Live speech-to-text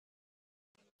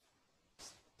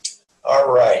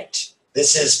All right.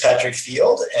 This is Patrick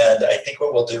Field, and I think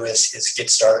what we'll do is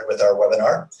get started with our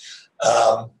webinar.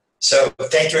 So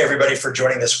thank you, everybody, for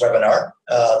joining this webinar.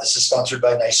 This is sponsored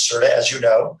by NYSERDA, as you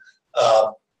know,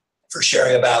 for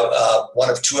sharing about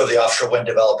one of two of the offshore wind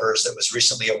developers that was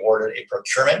recently awarded a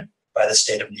procurement by the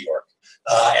state of New York.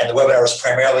 And the webinar was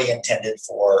primarily intended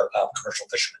for commercial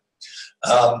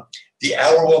fishermen. The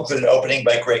hour will include an opening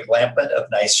by Greg Lampman of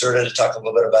NYSERDA to talk a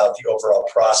little bit about the overall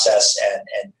process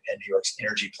and New York's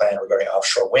energy plan regarding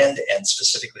offshore wind and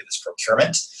specifically this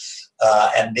procurement.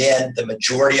 And then the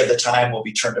majority of the time will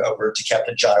be turned over to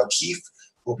Captain John O'Keefe,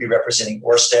 who will be representing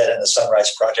Ørsted and the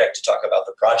Sunrise Project to talk about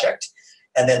the project.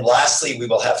 And then lastly, we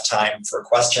will have time for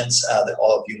questions that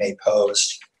all of you may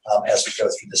pose as we go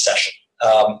through the session.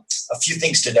 A few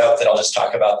things to note that I'll just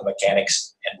talk about the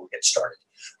mechanics and we'll get started.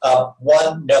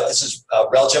 One note, this is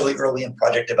relatively early in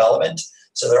project development,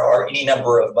 so there are any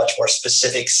number of much more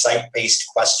specific site-based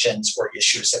questions or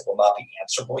issues that will not be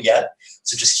answerable yet.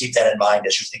 So just keep that in mind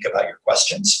as you think about your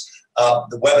questions.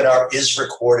 The webinar is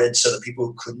recorded so that people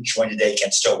who couldn't join today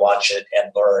can still watch it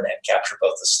and learn and capture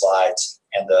both the slides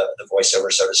and the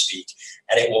voiceover, so to speak.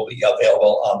 And it will be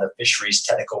available on the Fisheries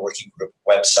Technical Working Group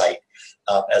website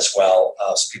as well,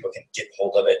 so people can get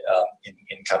hold of it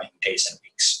in coming days and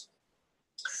weeks.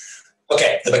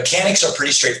 Okay, the mechanics are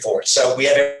pretty straightforward. So we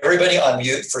have everybody on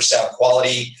mute for sound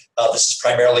quality. This is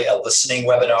primarily a listening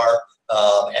webinar,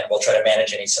 and we'll try to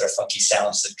manage any sort of funky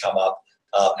sounds that come up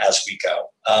as we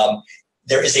go.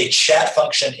 There is a chat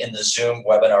function in the Zoom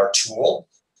webinar tool,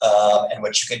 and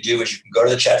what you can do is you can go to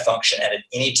the chat function, and at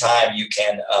any time you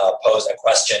can pose a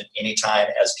question anytime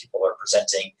as people are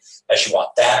presenting as you want.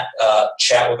 That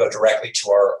chat will go directly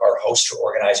to our host or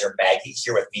organizer, Maggie,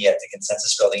 here with me at the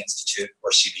Consensus Building Institute,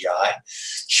 or CBI.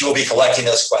 She will be collecting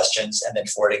those questions and then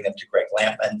forwarding them to Greg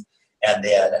Lampman. And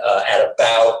then at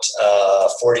about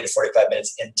 40 to 45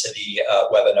 minutes into the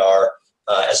webinar,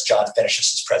 as John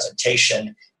finishes his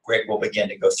presentation, Greg will begin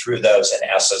to go through those and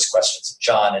ask those questions of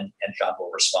John, and John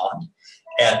will respond.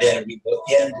 And then we will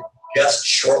end just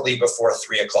shortly before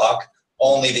 3 o'clock,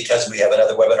 only because we have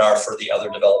another webinar for the other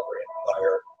developer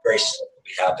very soon. Will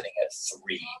be happening at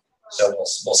 3. So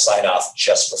we'll sign off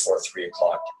just before 3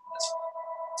 o'clock.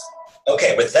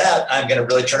 Okay, with that, I'm going to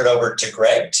really turn it over to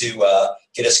Greg to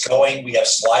get us going. We have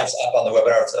slides up on the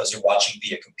webinar for those who are watching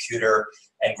via computer.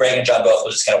 And Greg and John both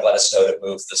will just kind of let us know to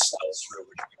move the slides through,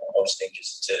 which are most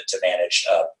things to manage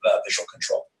visual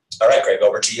control. All right, Greg,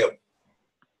 over to you.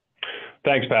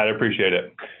 Thanks, Pat. I appreciate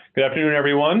it. Good afternoon,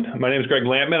 everyone. My name is Greg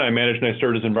Lampman. I manage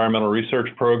NYSERDA's Environmental Research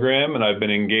Program, and I've been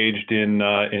engaged in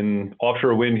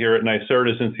offshore wind here at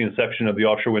NYSERDA since the inception of the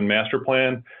Offshore Wind Master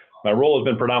Plan. My role has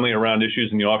been predominantly around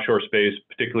issues in the offshore space,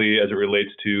 particularly as it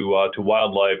relates to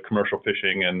wildlife, commercial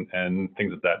fishing, and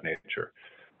things of that nature.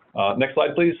 Next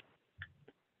slide, please.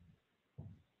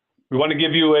 We want to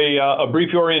give you a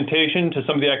brief orientation to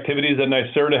some of the activities that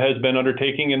NYSERDA has been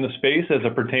undertaking in the space as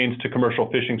it pertains to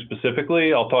commercial fishing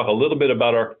specifically. I'll talk a little bit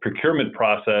about our procurement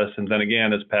process, and then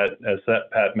again, as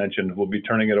Pat mentioned, we'll be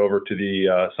turning it over to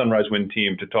the Sunrise Wind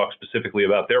team to talk specifically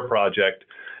about their project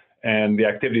and the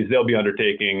activities they'll be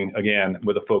undertaking, again,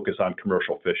 with a focus on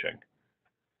commercial fishing.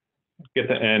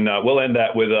 We'll end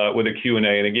that with a Q&A,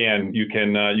 and again, you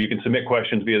can submit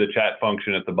questions via the chat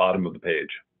function at the bottom of the page.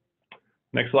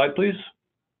 Next slide, please.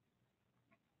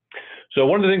 So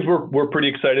one of the things we're pretty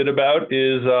excited about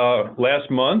is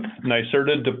last month,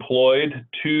 NYSERDA deployed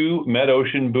 2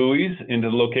 metocean buoys into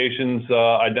the locations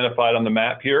identified on the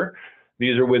map here.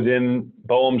 These are within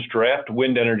BOEM's draft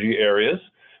wind energy areas.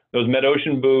 Those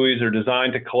metocean buoys are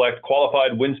designed to collect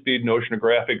qualified wind speed and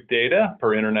oceanographic data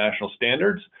per international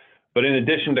standards. But in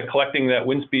addition to collecting that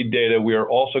wind speed data, we are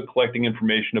also collecting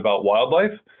information about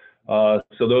wildlife.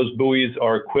 So those buoys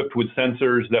are equipped with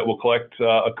sensors that will collect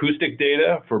acoustic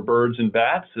data for birds and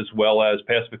bats, as well as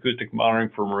passive acoustic monitoring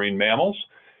for marine mammals.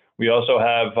 We also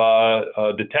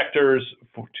have detectors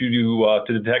to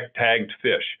detect tagged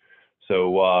fish.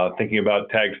 So thinking about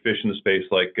tagged fish in the space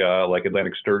like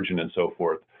Atlantic sturgeon and so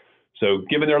forth. So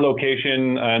given their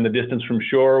location and the distance from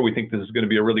shore, we think this is going to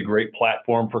be a really great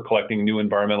platform for collecting new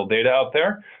environmental data out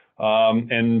there.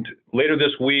 And later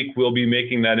this week, we'll be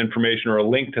making that information or a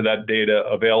link to that data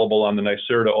available on the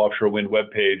NYSERDA Offshore Wind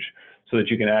webpage so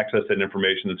that you can access that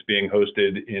information that's being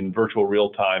hosted in virtual real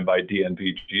time by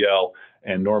DNVGL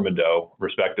and Normando,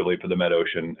 respectively, for the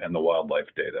metocean and the wildlife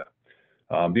data.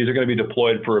 These are going to be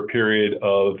deployed for a period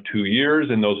of 2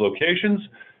 years in those locations.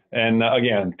 And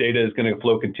again, data is going to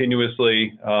flow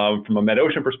continuously from a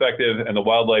metocean perspective, and the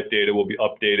wildlife data will be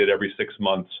updated every 6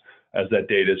 months as that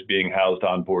data is being housed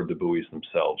on board the buoys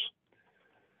themselves.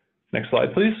 Next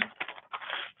slide, please.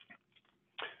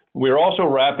 We're also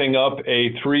wrapping up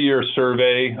a three-year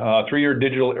survey, three-year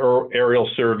digital aerial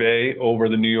survey over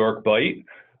the New York Bight.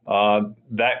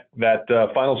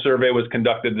 That final survey was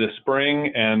conducted this spring,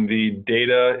 and the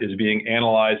data is being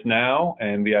analyzed now,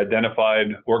 and the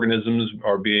identified organisms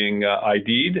are being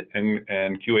ID'd and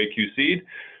QA/QC'd.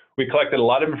 We collected a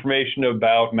lot of information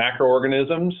about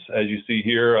macroorganisms, as you see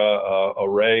here, a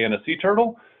ray and a sea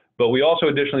turtle. But we also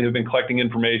additionally have been collecting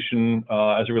information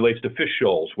as it relates to fish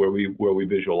shoals where we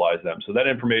visualize them. So that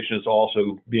information is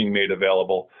also being made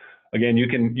available. Again, you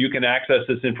can access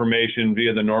this information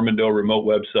via the Normandeau remote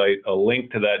website. A link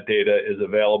to that data is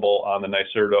available on the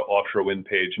NYSERDA offshore wind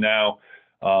page now.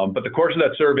 But the course of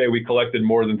that survey, we collected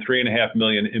more than 3.5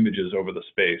 million images over the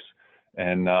space.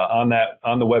 And on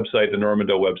the website, the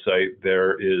Normandeau website,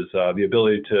 there is the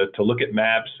ability to look at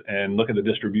maps and look at the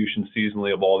distribution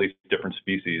seasonally of all these different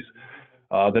species.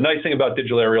 The nice thing about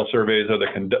digital aerial surveys are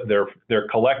they're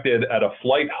collected at a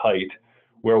flight height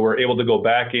where we're able to go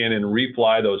back in and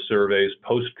refly those surveys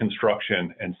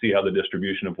post-construction and see how the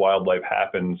distribution of wildlife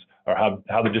happens, or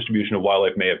how the distribution of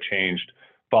wildlife may have changed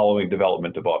following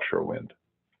development of offshore wind.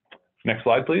 Next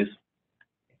slide, please.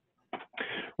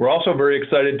 We're also very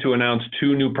excited to announce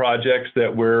 2 new projects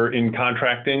that we're in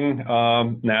contracting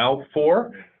now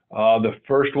for. The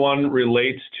first one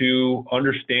relates to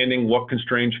understanding what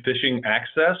constrains fishing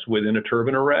access within a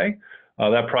turbine array.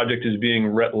 That project is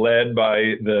being led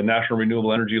by the National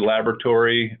Renewable Energy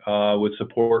Laboratory with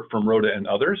support from ROTA and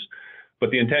others. But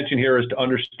the intention here is to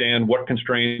understand what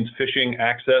constrains fishing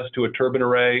access to a turbine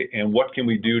array and what can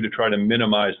we do to try to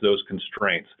minimize those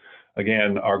constraints.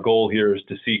 Again, our goal here is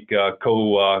to seek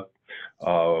co-use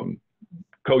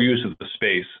of the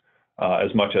space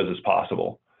as much as is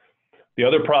possible. The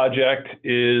other project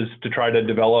is to try to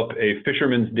develop a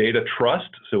fishermen's data trust.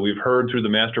 So we've heard through the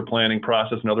master planning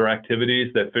process and other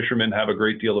activities that fishermen have a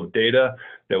great deal of data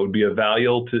that would be of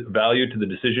value to the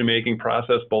decision-making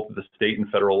process, both at the state and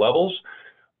federal levels.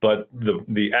 But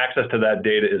the access to that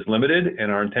data is limited,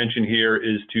 and our intention here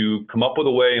is to come up with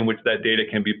a way in which that data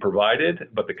can be provided,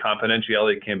 but the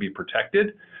confidentiality can be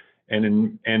protected, and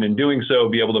in doing so,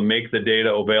 be able to make the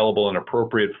data available in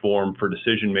appropriate form for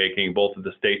decision-making, both at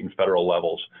the state and federal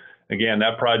levels. Again,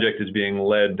 that project is being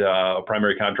led, a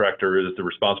primary contractor is the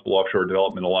Responsible Offshore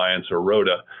Development Alliance, or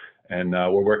ROTA, and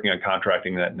we're working on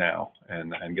contracting that now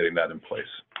and getting that in place.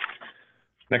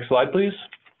 Next slide, please.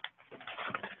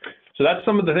 So that's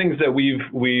some of the things that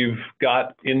we've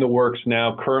got in the works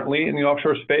now currently in the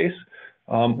offshore space.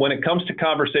 When it comes to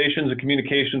conversations and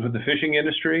communications with the fishing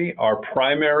industry, our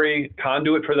primary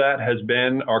conduit for that has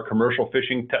been our Commercial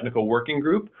Fishing Technical Working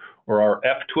Group, or our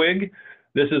F-TWG.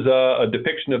 This is a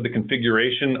depiction of the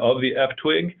configuration of the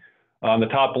F-TWG. On the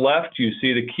top left, you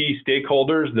see the key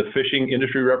stakeholders, the fishing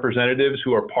industry representatives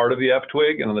who are part of the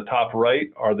F-TWG, and on the top right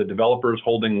are the developers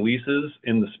holding leases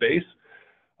in the space.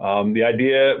 The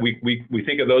idea, we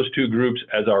think of those 2 groups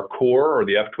as our core, or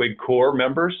the F-TWG core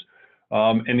members,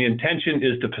 and the intention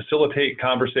is to facilitate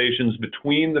conversations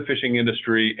between the fishing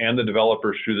industry and the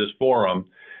developers through this forum.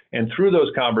 And through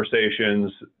those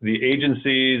conversations, the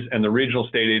agencies and the regional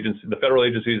state agencies, the federal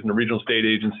agencies and the regional state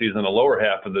agencies in the lower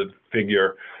half of the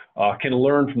figure can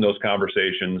learn from those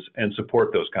conversations and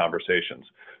support those conversations.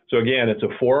 So again, it's a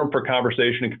forum for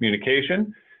conversation and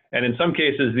communication. And in some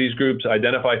cases, these groups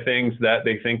identify things that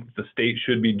they think the state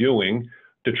should be doing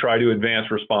to try to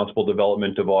advance responsible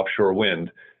development of offshore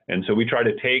wind. And so we try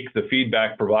to take the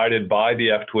feedback provided by the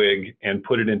F-TWG and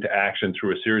put it into action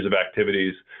through a series of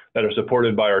activities that are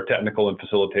supported by our technical and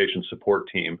facilitation support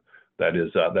team that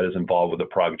is involved with the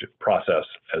project process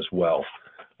as well.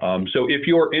 So if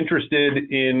you're interested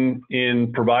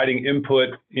in providing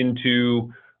input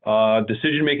into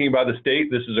decision-making by the state,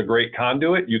 this is a great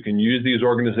conduit. You can use these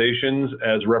organizations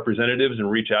as representatives and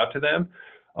reach out to them.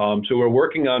 So we're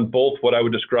working on both what I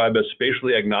would describe as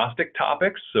spatially agnostic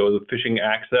topics. So the fishing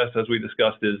access, as we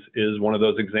discussed, is one of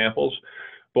those examples.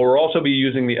 But we'll also be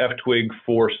using the F-TWG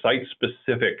for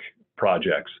site-specific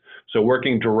projects. So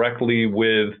working directly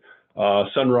with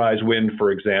Sunrise Wind,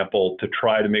 for example, to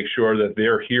try to make sure that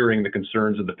they're hearing the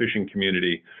concerns of the fishing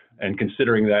community and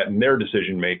considering that in their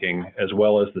decision-making, as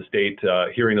well as the state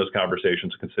hearing those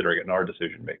conversations, considering it in our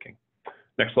decision-making.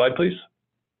 Next slide, please.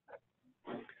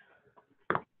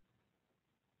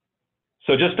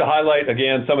 So just to highlight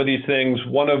again some of these things,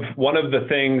 one of the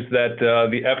things that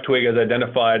the F-TWG has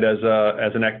identified as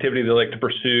an activity they like to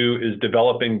pursue is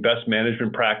developing best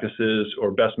management practices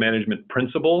or best management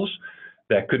principles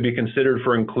that could be considered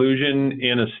for inclusion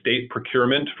in a state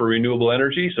procurement for renewable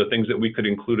energy. So things that we could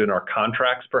include in our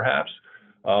contracts, perhaps,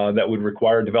 that would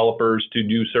require developers to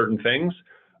do certain things.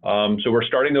 So we're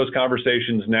starting those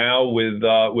conversations now with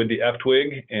the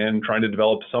F-TWG and trying to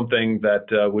develop something that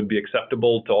would be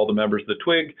acceptable to all the members of the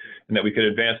TWG and that we could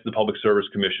advance to the Public Service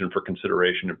Commission for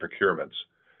consideration and procurements.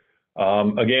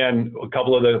 Again, a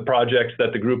couple of the projects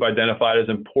that the group identified as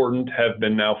important have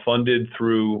been now funded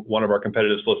through one of our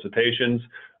competitive solicitations.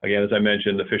 Again, as I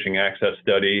mentioned, the Fishing Access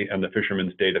Study and the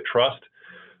Fishermen's Data Trust.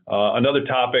 Another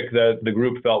topic that the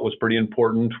group felt was pretty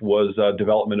important was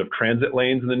development of transit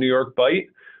lanes in the New York Bight,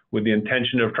 with the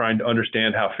intention of trying to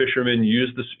understand how fishermen use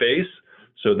the space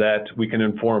so that we can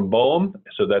inform BOEM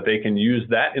so that they can use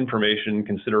that information in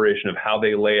consideration of how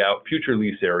they lay out future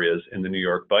lease areas in the New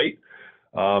York Bight.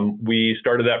 We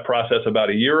started that process about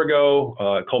a year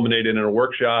ago, culminated in a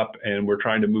workshop, and we're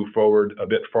trying to move forward a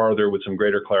bit farther with some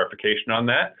greater clarification on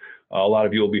that. A lot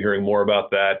of you will be hearing more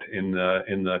about that in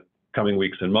the coming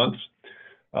weeks and months.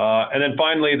 And then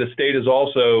finally, the state is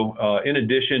also, in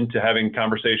addition to having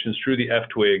conversations through the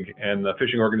F-TWG and the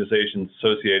fishing organizations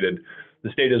associated,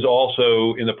 the state is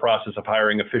also in the process of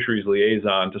hiring a fisheries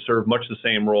liaison to serve much the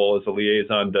same role as the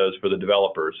liaison does for the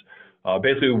developers.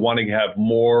 Basically wanting to have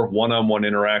more one-on-one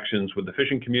interactions with the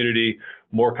fishing community,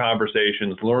 more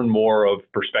conversations, learn more of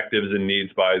perspectives and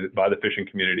needs by the fishing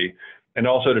community, and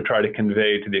also to try to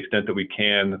convey, to the extent that we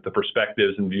can, the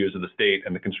perspectives and views of the state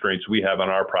and the constraints we have on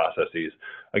our processes.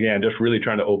 Again, just really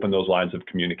trying to open those lines of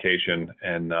communication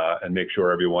and make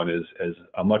sure everyone is as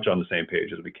much on the same page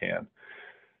as we can.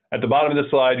 At the bottom of the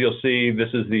slide, you'll see this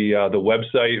is the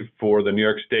website for the New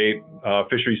York State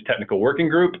Fisheries Technical Working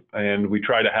Group, and we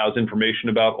try to house information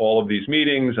about all of these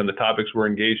meetings and the topics we're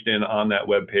engaged in on that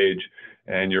webpage,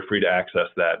 and you're free to access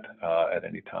that at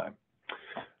any time.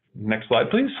 Next slide,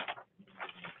 please.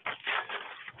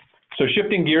 So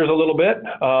shifting gears a little bit,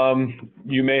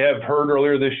 you may have heard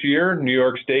earlier this year, New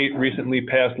York State recently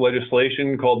passed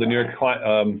legislation called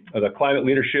the Climate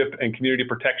Leadership and Community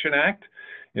Protection Act.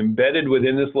 Embedded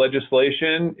within this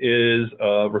legislation is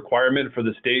a requirement for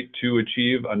the state to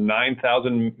achieve a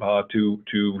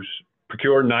to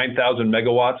procure 9,000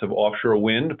 megawatts of offshore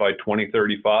wind by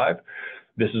 2035.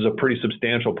 This is a pretty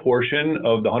substantial portion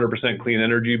of the 100% clean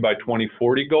energy by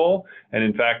 2040 goal, and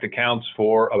in fact accounts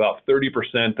for about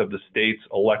 30% of the state's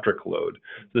electric load.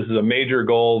 This is a major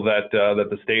goal that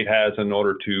the state has in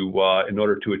order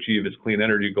to achieve its clean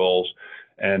energy goals.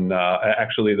 And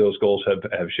actually, those goals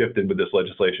have shifted with this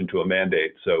legislation to a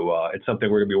mandate. So it's something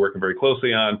we're going to be working very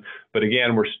closely on. But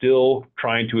again, we're still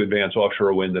trying to advance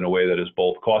offshore wind in a way that is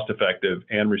both cost effective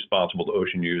and responsible to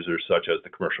ocean users, such as the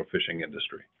commercial fishing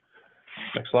industry.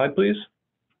 Next slide, please.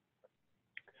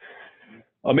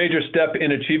 A major step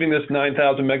in achieving this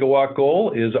 9,000 megawatt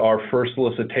goal is our first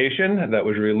solicitation that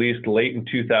was released late in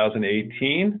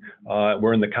 2018.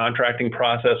 We're in the contracting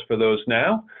process for those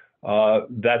now.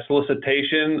 That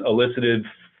solicitation elicited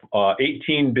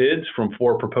 18 bids from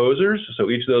 4 proposers.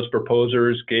 So each of those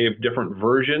proposers gave different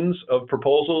versions of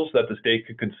proposals that the state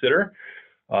could consider.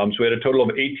 So we had a total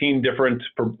of 18 different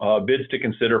bids to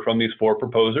consider from these 4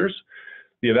 proposers.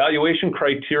 The evaluation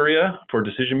criteria for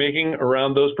decision-making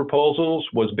around those proposals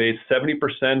was based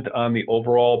 70% on the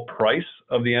overall price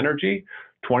of the energy,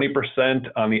 20%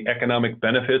 on the economic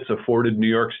benefits afforded New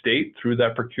York State through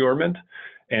that procurement,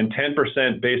 and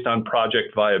 10% based on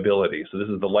project viability. So this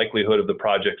is the likelihood of the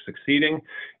project succeeding.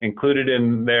 Included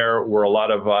in there were a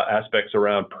lot of aspects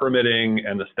around permitting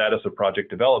and the status of project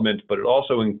development, but it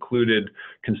also included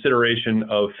consideration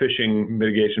of fishing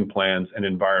mitigation plans and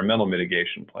environmental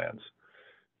mitigation plans.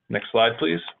 Next slide,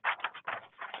 please.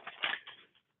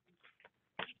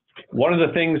 One of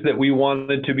the things that we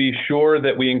wanted to be sure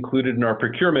that we included in our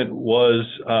procurement was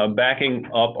backing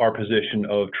up our position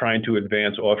of trying to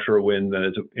advance offshore wind that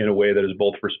is in a way that is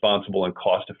both responsible and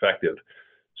cost effective.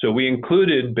 So we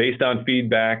included, based on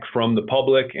feedback from the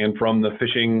public and from the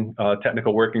Fishing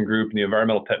Technical Working Group and the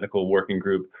Environmental Technical Working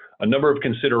Group, a number of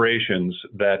considerations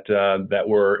that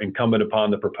were incumbent upon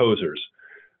the proposers.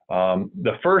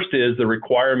 The first is the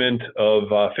requirement of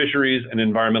fisheries and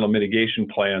environmental mitigation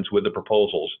plans with the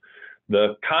proposals.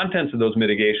 The contents of those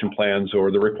mitigation plans,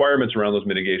 or the requirements around those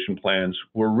mitigation plans,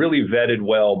 were really vetted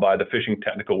well by the Fishing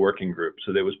Technical Working Group.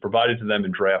 So that was provided to them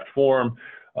in draft form.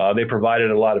 They provided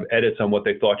a lot of edits on what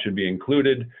they thought should be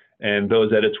included, and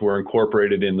those edits were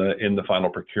incorporated in the final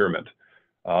procurement.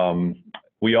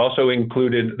 We also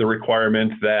included the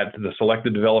requirement that the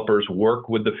selected developers work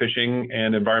with the fishing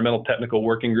and environmental technical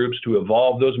working groups to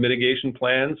evolve those mitigation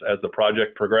plans as the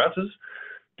project progresses,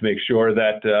 to make sure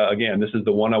that, again, this is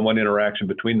the one-on-one interaction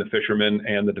between the fishermen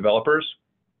and the developers.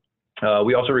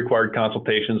 We also required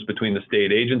consultations between the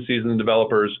state agencies and the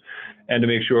developers, and to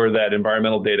make sure that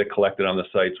environmental data collected on the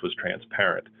sites was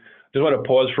transparent. just want to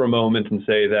pause for a moment and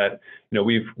say that, you know,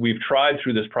 we've tried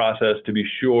through this process to be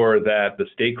sure that the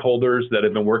stakeholders that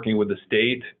have been working with the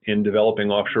state in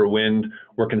developing offshore wind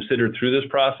were considered through this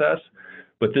process.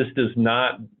 But this does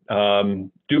not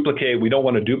duplicate, we don't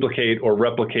want to duplicate or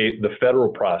replicate the federal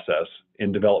process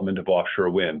in development of offshore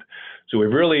wind. So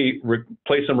we've really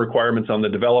placed some requirements on the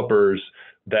developers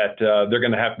that they're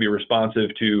going to have to be responsive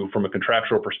to from a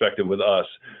contractual perspective with us,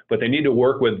 but they need to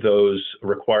work with those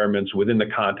requirements within the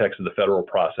context of the federal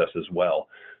process as well.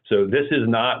 So this is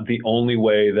not the only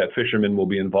way that fishermen will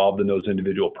be involved in those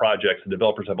individual projects. The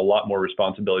developers have a lot more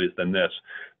responsibilities than this.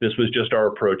 This was just our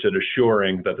approach at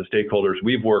assuring that the stakeholders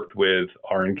we've worked with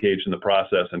are engaged in the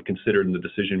process and considered in the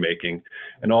decision making,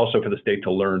 and also for the state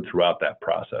to learn throughout that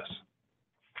process.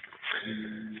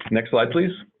 Next slide,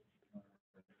 please.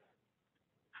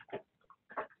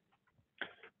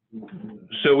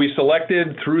 So we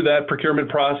selected through that procurement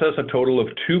process a total of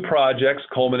 2 projects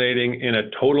culminating in a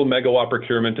total megawatt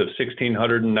procurement of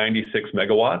 1,696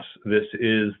 megawatts. This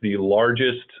is the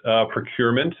largest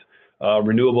procurement,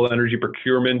 renewable energy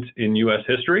procurement in U.S.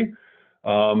 history.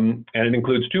 And it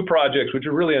includes 2 projects, which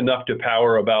are really enough to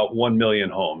power about 1 million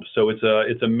homes. So it's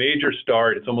a major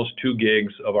start. It's almost 2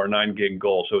 gigs of our 9 gig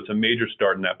goal. So it's a major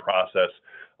start in that process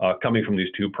coming from these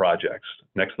 2 projects.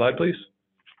 Next slide, please.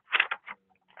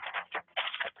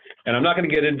 And I'm not going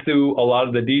to get into a lot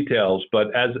of the details, but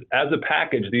as a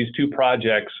package, these 2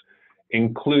 projects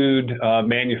include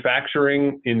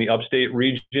manufacturing in the upstate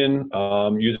region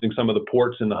using some of the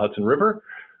ports in the Hudson River.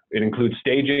 It includes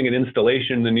staging and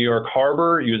installation in the New York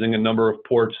Harbor using a number of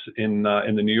ports in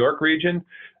the New York region,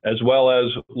 as well as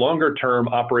longer-term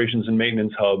operations and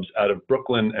maintenance hubs out of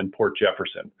Brooklyn and Port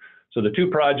Jefferson. So the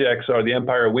 2 projects are the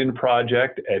Empire Wind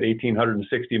Project at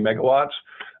 1,860 megawatts,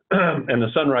 and the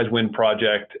Sunrise Wind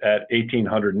Project at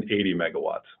 1,880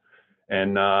 megawatts.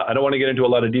 And I don't want to get into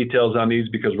a lot of details on these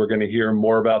because we're going to hear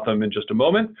more about them in just a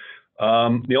moment.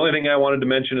 The only thing I wanted to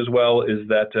mention as well is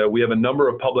that we have a number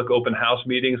of public open house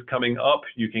meetings coming up.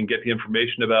 You can get the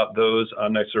information about those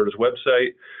on NYSERDA's website,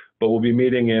 but we'll be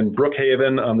meeting in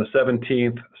Brookhaven on the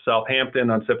 17th, Southampton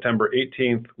on September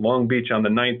 18th, Long Beach on the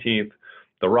 19th,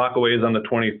 the Rockaways on the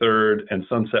 23rd, and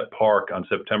Sunset Park on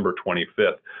September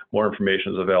 25th. More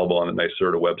information is available on the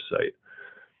NYSERDA website.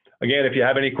 Again, if you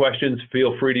have any questions,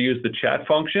 feel free to use the chat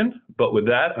function. But with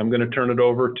that, I'm going to turn it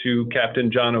over to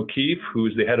Captain John O'Keefe,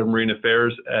 who's the head of Marine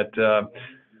Affairs at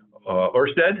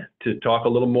Ørsted, to talk a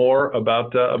little more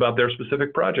about their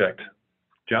specific project.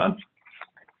 John?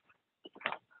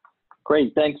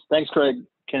 Great, thanks, Craig.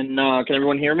 Can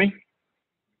everyone hear me?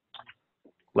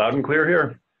 Loud and clear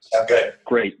here. Okay.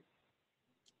 Great.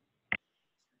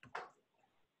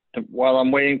 While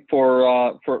I'm waiting for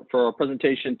our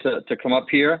presentation to come up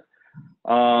here,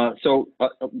 so a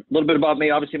little bit about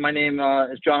me. Obviously, my name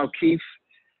is John O'Keefe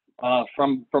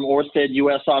from Ørsted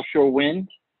U.S. Offshore Wind.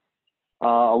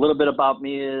 A little bit about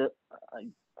me.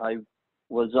 I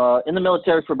was in the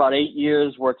military for about 8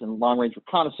 years, worked in long-range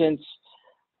reconnaissance.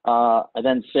 I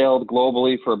then sailed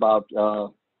globally for about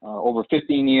over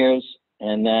 15 years.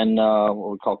 And then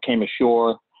what we call came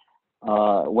ashore,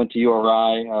 went to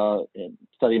URI,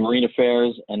 studied marine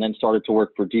affairs, and then started to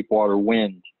work for Deepwater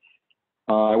Wind.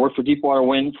 I worked for Deepwater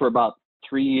Wind for about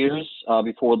 3 years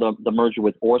before the merger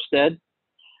with Ørsted,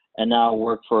 and now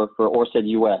work for Ørsted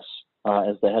US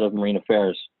as the head of marine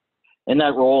affairs. In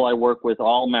that role, I work with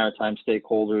all maritime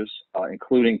stakeholders,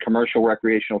 including commercial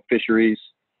recreational fisheries,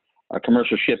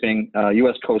 commercial shipping,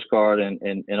 U.S. Coast Guard,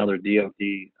 and other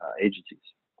DoD agencies.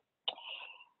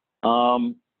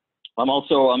 I'm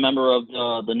also a member of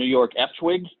the New York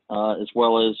F-TWG, as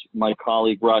well as my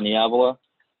colleague Rodney Avila,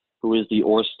 who is the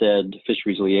Ørsted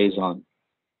Fisheries Liaison.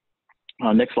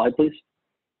 Next slide, please.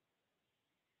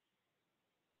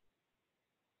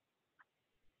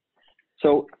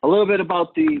 So a little bit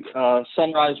about the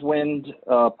Sunrise Wind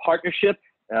partnership.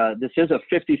 This is a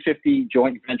 50-50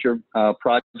 joint venture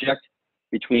project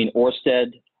between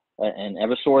Ørsted and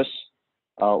Eversource.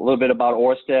 A little bit about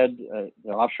Ørsted,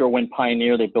 the offshore wind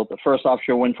pioneer. They built the first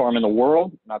offshore wind farm in the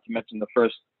world, not to mention the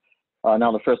first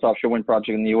offshore wind project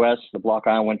in the U.S., the Block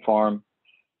Island Wind Farm,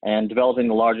 and developing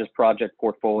the largest project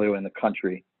portfolio in the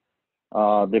country.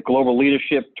 The global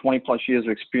leadership, 20+ years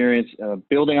of experience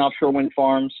building offshore wind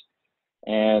farms,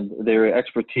 and their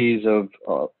expertise of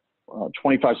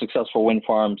 25 successful wind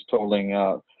farms totaling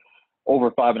over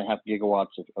 5.5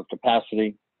 gigawatts of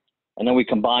capacity. And then we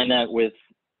combine that with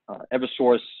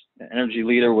Eversource, an energy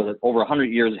leader with over 100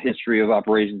 years of history of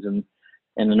operations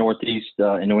in the Northeast,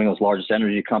 in New England's largest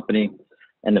energy company,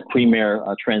 and the premier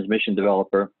transmission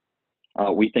developer.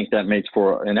 We think that makes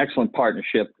for an excellent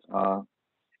partnership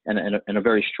and a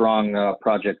very strong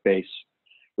project base.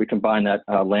 We combine that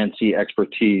land sea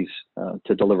expertise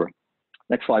to deliver.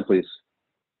 Next slide, please.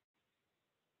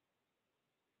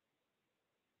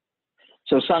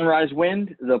 So Sunrise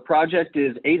Wind, the project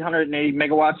is 880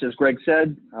 megawatts, as Greg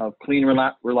said, of clean,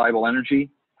 reliable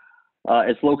energy.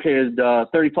 It's located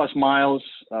 30 plus miles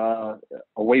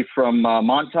away from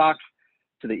Montauk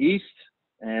to the east,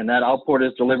 and that output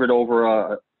is delivered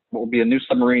over what will be a new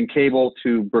submarine cable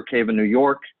to Brookhaven, New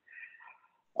York.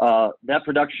 That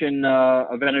production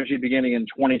of energy beginning in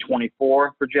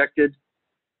 2024 projected,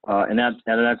 and that's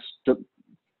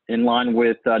in line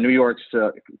with New York's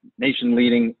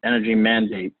nation-leading energy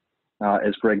mandate,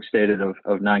 as Greg stated,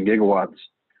 of 9 gigawatts.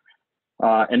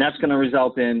 And that's going to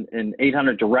result in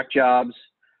 800 direct jobs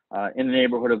in the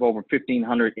neighborhood of over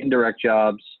 1,500 indirect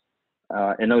jobs,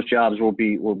 and those jobs will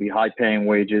be high-paying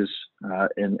wages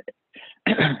and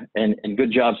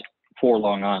good jobs for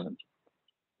Long Island.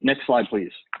 Next slide,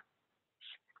 please.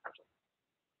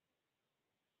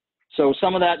 So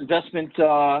some of that investment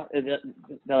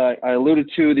that I alluded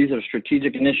to, these are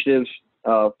strategic initiatives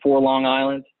for Long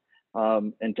Island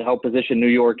and to help position New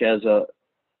York as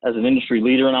an industry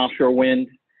leader in offshore wind.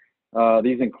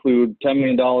 These include $10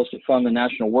 million to fund the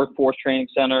National Workforce Training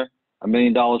Center, $1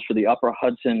 million for the Upper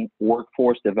Hudson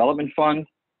Workforce Development Fund,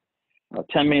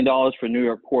 $10 million for New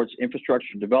York Port's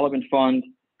Infrastructure Development Fund,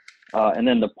 and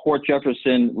then the Port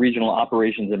Jefferson Regional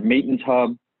Operations and Maintenance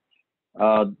Hub.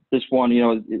 This one,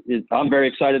 I'm very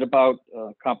excited about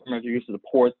complementary use of the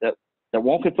port that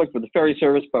won't conflict with the ferry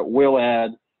service, but will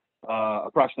add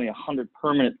approximately 100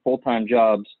 permanent full-time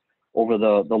jobs over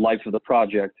the life of the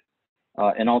project,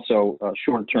 and also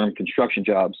short-term construction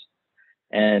jobs.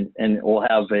 And we'll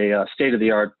have a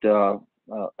state-of-the-art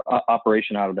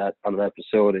operation out of that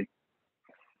facility.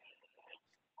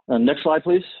 Next slide,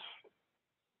 please.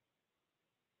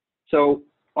 So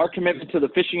our commitment to the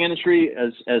fishing industry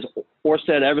as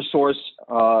Ørsted Eversource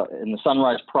in the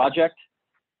Sunrise Project.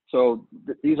 So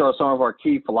these are some of our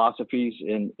key philosophies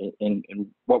in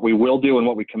what we will do and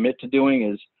what we commit to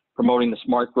doing is promoting the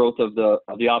smart growth of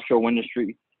the offshore wind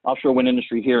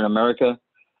industry here in America,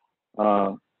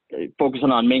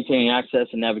 focusing on maintaining access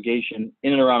and navigation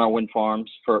in and around our wind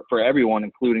farms for everyone,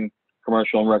 including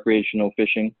commercial and recreational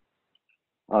fishing.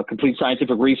 Complete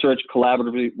scientific research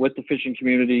collaboratively with the fishing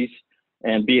communities,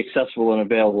 and be accessible and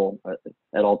available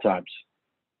at all times.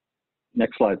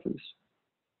 Next slide, please.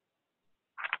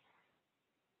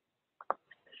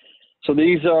 So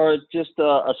these are just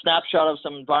a snapshot of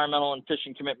some environmental and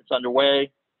fishing commitments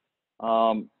underway.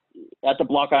 At the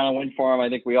Block Island Wind Farm, I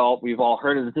think we've all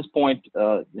heard it at this point.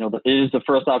 It is the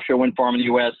first offshore wind farm in the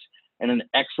U.S. and an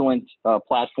excellent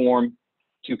platform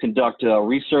to conduct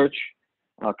research.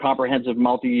 Comprehensive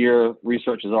multi-year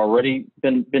research has already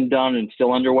been done and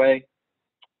still underway.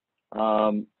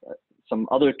 Some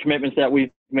other commitments that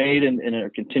we've made and are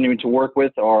continuing to work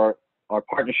with are our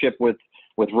partnership with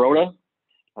Rhoda.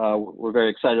 We're very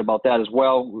excited about that as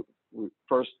well. We're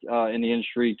first in the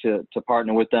industry to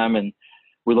partner with them, and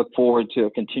we look forward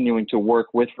to continuing to work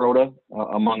with Rhoda,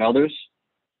 among others.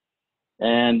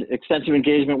 And extensive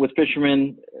engagement with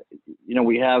fishermen.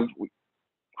 We have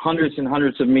hundreds and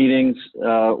hundreds of meetings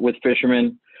with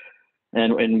fishermen,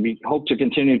 and we hope to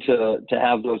continue to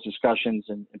have those discussions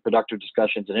and productive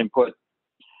discussions and input.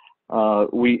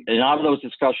 And out of those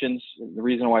discussions, the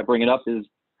reason why I bring it up is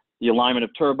the alignment of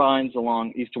turbines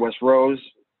along east to west rows.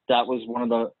 That was one of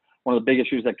the big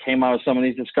issues that came out of some of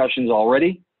these discussions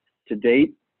already to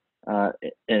date,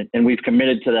 and we've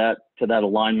committed to that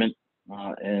alignment.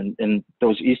 And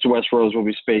those east to west rows will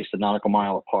be spaced a nautical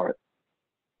mile apart,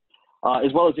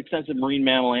 as well as extensive marine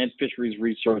mammal and fisheries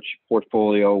research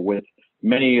portfolio with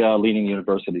many leading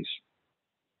universities.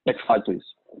 Next slide, please.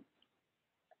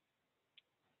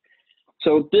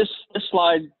 So this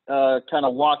slide kind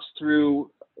of walks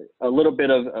through a little bit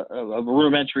of a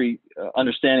rudimentary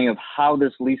understanding of how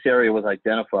this lease area was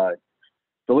identified.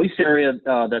 The lease area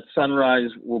that Sunrise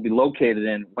will be located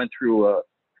in went through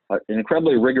an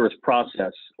incredibly rigorous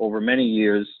process over many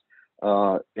years,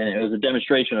 and it was a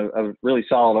demonstration of really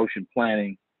solid ocean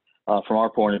planning from our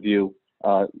point of view.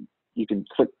 You can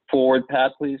click forward,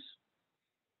 Pat, please.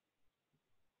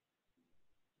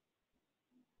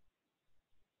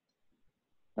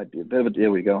 Might be a bit of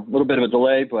there we go. A little bit of a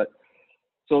delay, but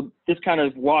so this kind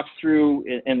of walks through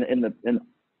in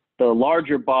the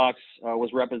larger box was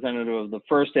representative of the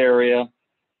first area,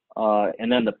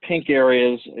 and then the pink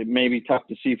areas, it may be tough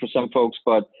to see for some folks,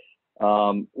 but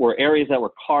were areas that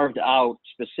were carved out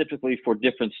specifically for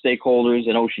different stakeholders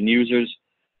and ocean users.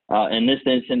 In this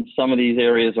instance, some of these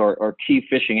areas are key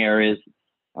fishing areas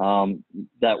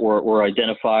that were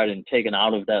identified and taken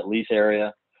out of that lease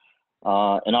area.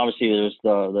 And obviously there's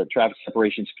the traffic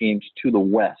separation schemes to the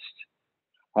west.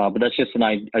 But that's just an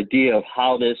idea of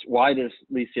why this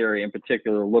lease area in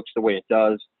particular looks the way it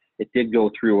does. It did go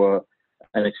through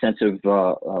an extensive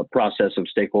process of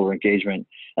stakeholder engagement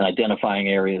and identifying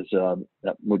areas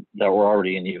that were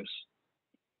already in use.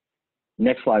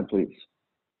 Next slide, please.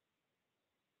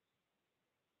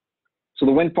 So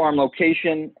the wind farm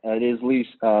location, it is lease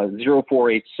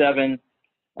 0487.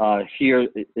 Here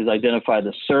is identified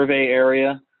the survey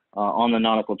area on the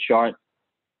nautical chart.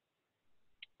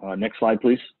 Next slide,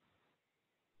 please.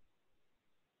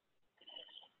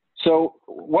 So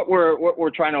what we're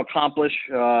trying to accomplish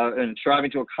and striving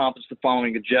to accomplish the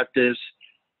following objectives.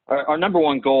 Our number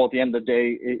one goal at the end of the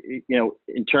day,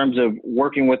 in terms of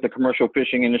working with the commercial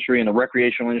fishing industry and the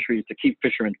recreational industry, is to keep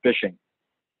fishermen fishing.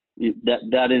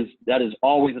 That is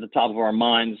always at the top of our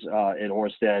minds at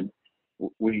Ørsted.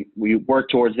 We work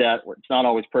towards that. It's not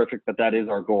always perfect, but that is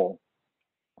our goal.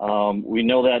 We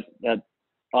know that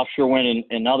offshore wind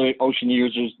and other ocean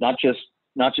users, not just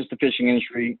the fishing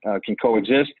industry, can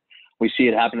coexist. We see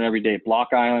it happening every day at Block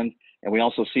Island, and we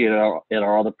also see it at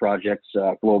our other projects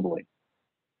globally.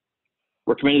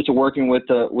 We're committed to working with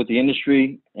the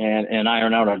industry and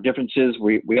iron out our differences.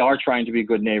 We are trying to be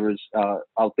good neighbors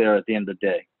out there at the end of the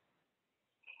day,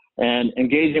 and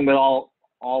engaging with all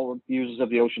users of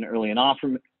the ocean early and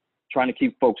often, trying to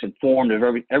keep folks informed of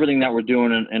everything that we're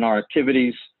doing in our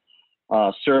activities,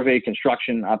 survey,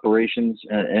 construction, operations,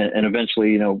 and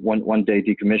eventually, one day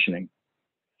decommissioning.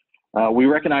 We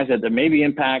recognize that there may be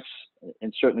impacts,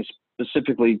 and certainly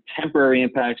specifically temporary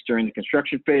impacts during the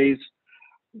construction phase.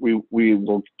 We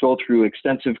will go through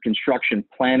extensive construction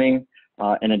planning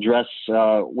and address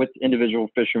with individual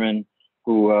fishermen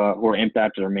who are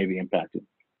impacted or may be impacted.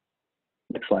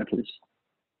 Next slide, please.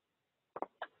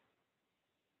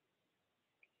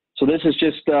 So this is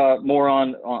just more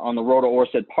on the Rota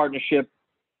Ørsted partnership,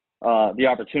 the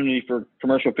opportunity for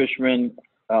commercial fishermen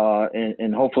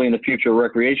and hopefully in the future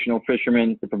recreational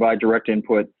fishermen to provide direct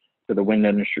input to the wind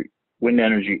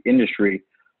energy industry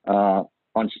on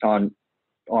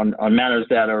matters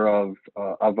that are of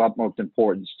utmost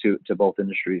importance to both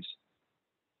industries.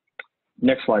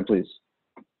 Next slide, please.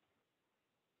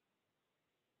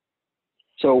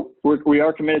 So we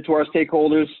are committed to our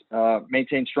stakeholders,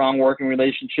 maintain strong working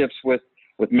relationships with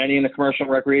many in the commercial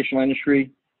and recreational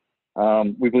industry.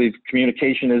 We believe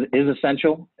communication is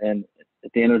essential, and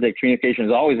at the end of the day, communication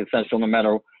is always essential, no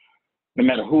matter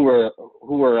who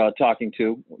we're talking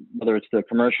to, whether it's the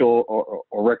commercial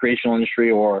or recreational industry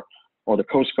or the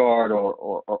Coast Guard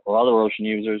or other ocean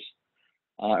users.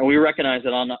 And we recognize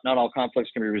that not all conflicts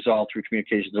can be resolved through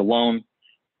communications alone.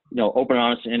 Open,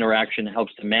 honest interaction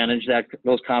helps to manage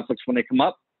those conflicts when they come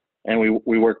up, and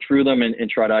we work through them and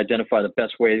try to identify the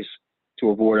best ways to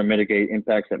avoid or mitigate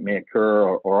impacts that may occur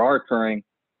or are occurring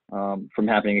from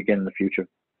happening again in the future.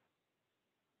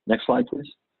 Next slide, please.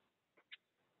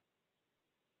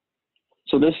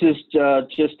 So this is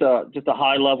just a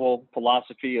high-level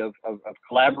philosophy of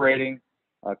collaborating,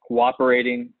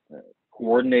 cooperating,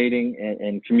 coordinating,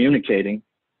 and communicating.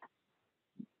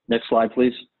 Next slide,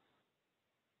 please.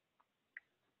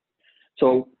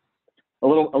 So a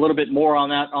little bit more on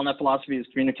that philosophy is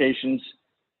communications.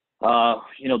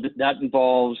 That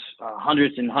involves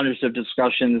hundreds and hundreds of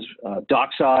discussions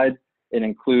dockside. It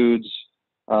includes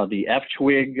the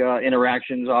F-TWG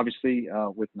interactions, obviously,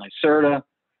 with NYSERDA.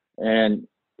 And,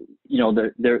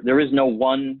 there is no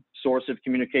one source of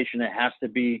communication. It has to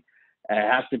be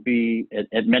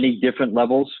at many different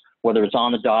levels, whether it's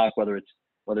on the dock, whether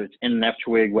it's in an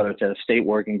F-TWG, whether it's at a state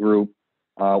working group,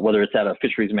 whether it's at a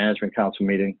fisheries management council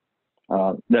meeting.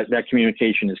 That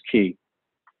communication is key.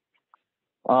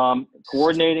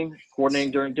 Coordinating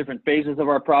during different phases of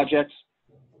our projects,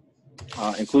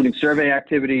 including survey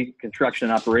activity, construction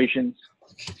and operations.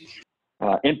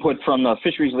 Input from the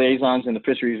fisheries liaisons and the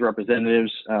fisheries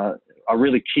representatives are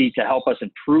really key to help us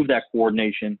improve that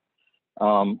coordination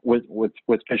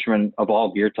with fishermen of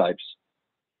all gear types.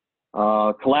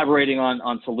 Collaborating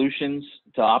on solutions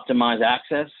to optimize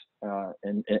access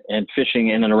and fishing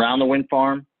in and around the wind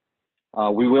farm.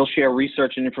 We will share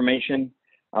research and information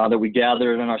that we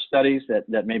gathered in our studies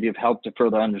that maybe have helped to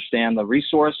further understand the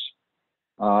resource.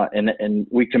 And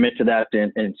we commit to that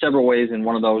in several ways, and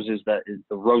one of those is the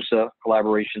ROSA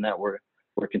collaboration that we're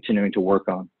continuing to work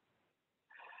on.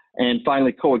 And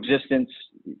finally, coexistence.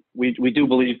 We do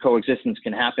believe coexistence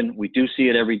can happen. We do see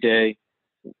it every day.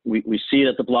 We see it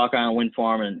at the Block Island Wind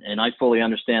Farm, and I fully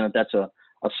understand that that's a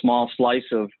small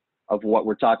slice of what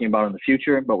we're talking about in the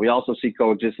future, but we also see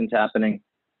coexistence happening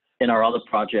in our other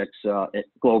projects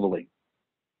globally.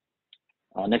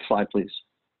 Next slide, please.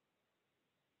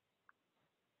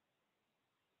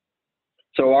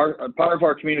 So part of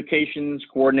our communications,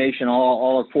 coordination,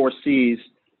 all our 4 C's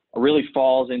really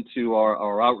falls into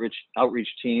our outreach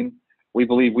team. We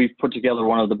believe we've put together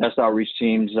one of the best outreach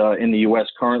teams in the U.S.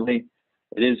 currently.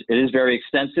 It is very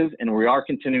extensive, and we are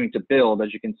continuing to build,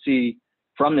 as you can see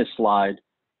from this slide.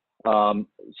 So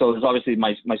there's obviously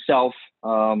myself,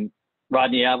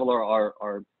 Rodney Avila,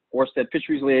 our Orsted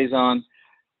Fisheries Liaison.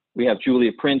 We have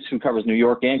Julia Prince, who covers New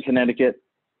York and Connecticut.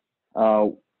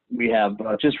 We have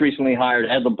just recently hired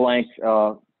Ed LeBlanc,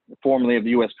 formerly of the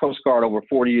U.S. Coast Guard, over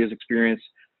 40 years experience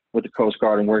with the Coast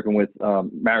Guard and working with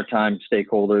maritime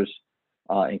stakeholders,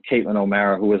 and Caitlin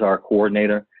O'Mara, who is our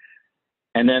coordinator.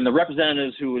 And then the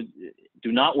representatives who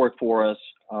do not work for us,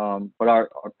 but are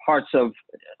parts of,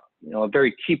 a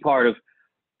very key part of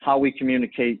how we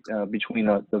communicate between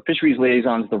the fisheries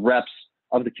liaisons, the reps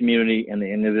of the community, and the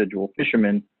individual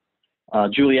fishermen.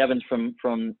 Julie Evans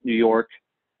from New York.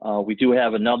 We do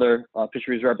have another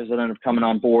fisheries representative coming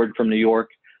on board from New York.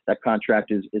 That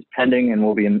contract is pending, and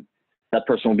that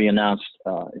person will be announced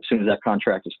as soon as that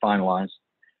contract is finalized.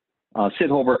 Sid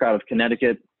Holbrook out of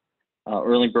Connecticut,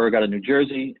 Erlingberg out of New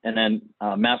Jersey, and then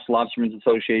Mass Lobstermen's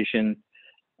Association,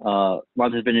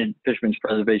 Martha's Vineyard Fishermen's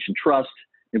Preservation Trust,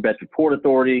 New Bedford Port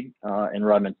Authority, and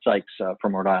Rodman Sykes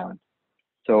from Rhode Island.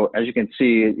 So as you can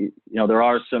see,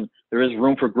 there is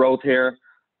room for growth here.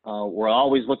 We're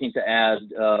always looking to add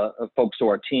folks to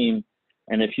our team,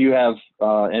 and if you have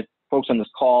if folks on this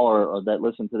call or that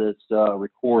listen to this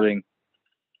recording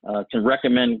can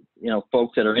recommend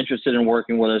folks that are interested in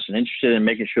working with us and interested in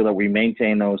making sure that we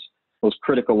maintain those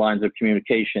critical lines of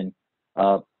communication,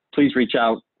 please reach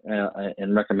out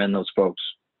and recommend those folks.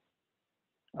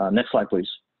 Next slide, please.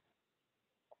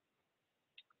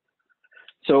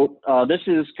 So this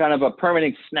is kind of a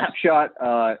permitting snapshot.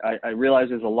 I realize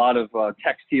there's a lot of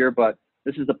text here, but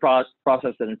this is the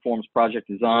process that informs project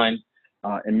design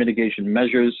and mitigation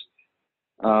measures.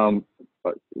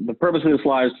 But the purpose of this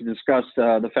slide is to discuss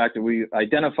the fact that we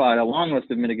identified a long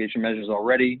list of mitigation measures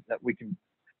already that we can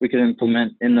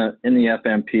implement in the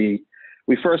FMP.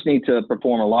 We first need to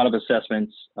perform a lot of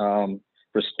assessments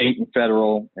for state and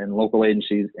federal and local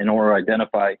agencies in order to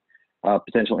identify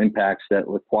potential impacts that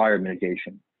require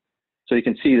mitigation. So you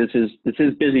can see this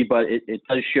is busy, but it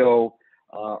does show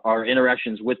our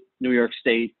interactions with New York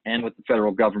State and with the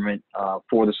federal government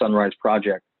for the Sunrise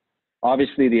project.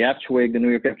 Obviously, the F-TWG, the New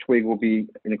York F-TWG, will be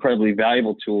an incredibly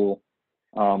valuable tool,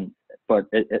 but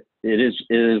it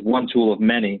is one tool of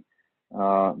many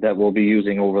that we'll be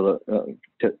using over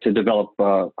to develop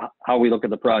how we look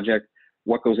at the project,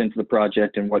 what goes into the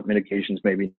project, and what mitigations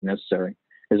may be necessary.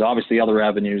 There's obviously other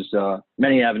avenues,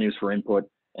 many avenues for input,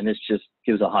 and this just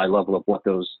gives a high level of what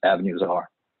those avenues are.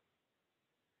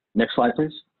 Next slide,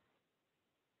 please.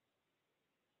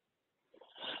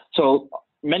 So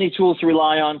many tools to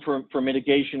rely on for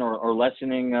mitigation or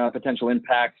lessening potential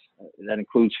impacts. That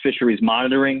includes fisheries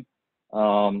monitoring.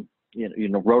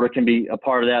 ROTA can be a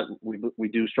part of that. We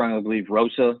do strongly believe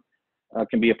ROSA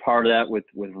can be a part of that with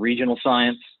regional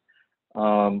science.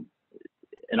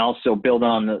 And also build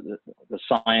on the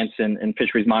science and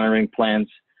fisheries monitoring plans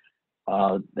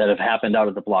that have happened out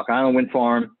of the Block Island Wind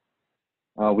Farm.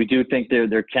 We do think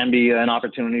there can be an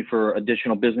opportunity for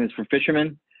additional business for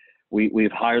fishermen.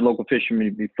 We've hired local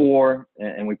fishermen before,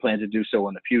 and we plan to do so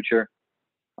in the future.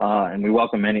 And we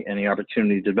welcome any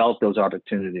opportunity to develop those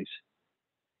opportunities,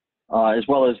 as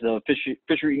well as the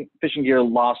fishing gear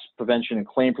loss prevention and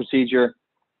claim procedure.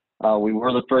 We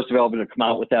were the first developer to come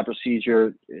out with that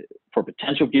procedure for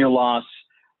potential gear loss,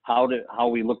 how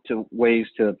we look to ways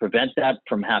to prevent that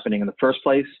from happening in the first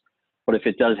place. But if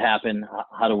it does happen,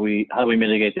 how do we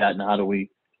mitigate that, and how do we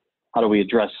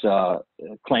address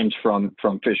claims from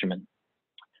fishermen?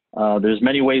 There's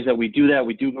many ways that we do that.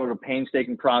 We do go to a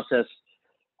painstaking process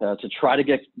to try to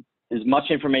get as much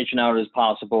information out as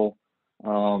possible.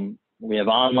 We have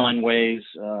online ways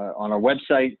on our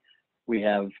website. We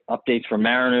have updates for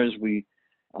mariners. We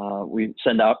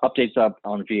send out updates up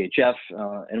on VHF,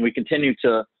 and we continue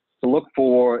to look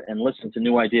for and listen to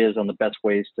new ideas on the best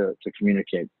ways to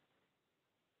communicate.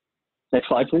 Next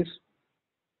slide, please.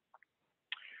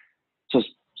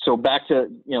 So back to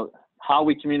how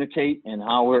we communicate and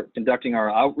how we're conducting our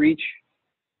outreach.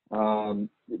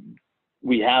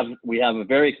 We have a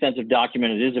very extensive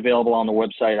document. It is available on the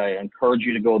website. I encourage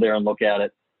you to go there and look at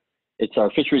it. It's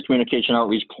our Fisheries Communication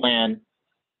Outreach Plan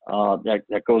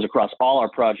that goes across all our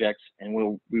projects, and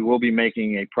we will be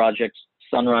making a project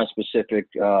Sunrise specific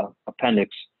appendix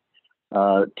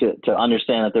to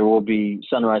understand that there will be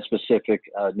sunrise-specific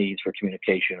needs for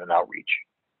communication and outreach.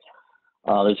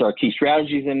 There's our key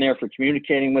strategies in there for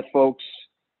communicating with folks,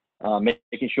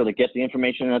 making sure they get the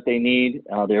information that they need.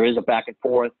 There is a back and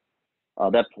forth.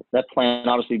 That plan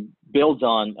obviously builds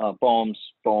on BOEM's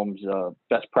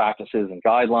best practices and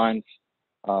guidelines.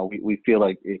 We feel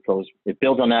like it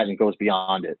builds on that and goes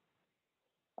beyond it.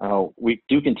 We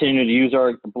do continue to use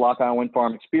our Block Island wind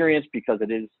farm experience because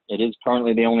it is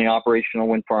currently the only operational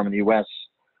wind farm in the U.S.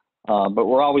 But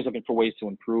we're always looking for ways to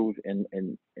improve and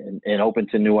open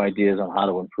to new ideas on how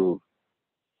to improve.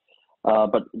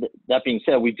 But that being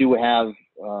said, we do have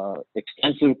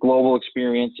extensive global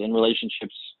experience and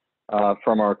relationships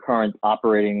from our current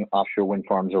operating offshore wind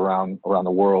farms around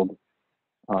the world.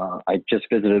 I just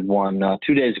visited one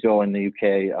 2 days ago in the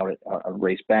UK out at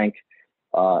Race Bank.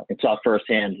 And saw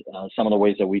firsthand some of the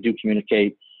ways that we do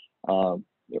communicate,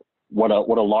 what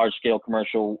a large-scale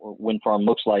commercial wind farm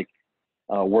looks like,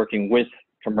 working with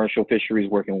commercial fisheries,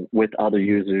 working with other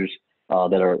users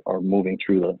that are moving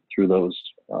through those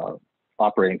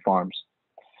operating farms.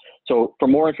 So for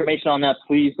more information on that,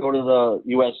 please go to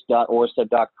the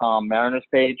us.orsted.com Mariners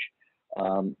page.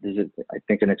 There's, I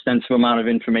think, an extensive amount of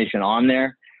information on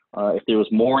there. If there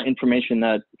was more information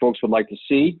that folks would like to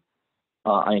see,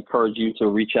 I encourage you to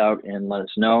reach out and let us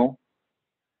know.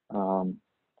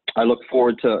 I look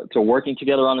forward to working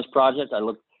together on this project. I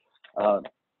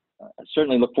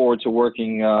certainly look forward to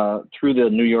working through the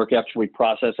New York F-TWG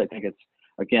process. I think it's,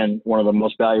 again, one of the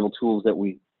most valuable tools that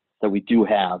we do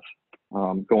have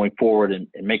going forward, and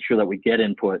make sure that we get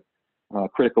input,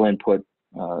 critical input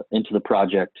into the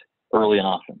project early and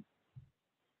often.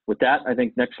 With that, I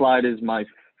think next slide is my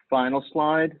final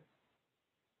slide.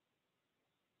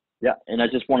 Yeah, and I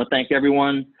just want to thank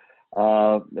everyone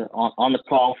on the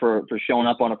call for showing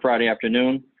up on a Friday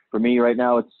afternoon. For me right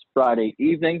now, it's Friday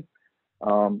evening,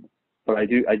 but I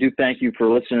do thank you for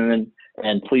listening,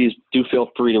 and please do feel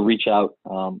free to reach out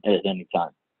at any time.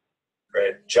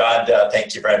 Great. John,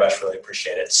 thank you very much. Really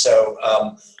appreciate it. So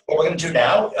what we're going to do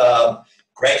now,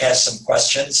 Greg has some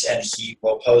questions, and he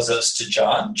will pose those to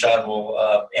John. John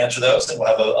will answer those, and we'll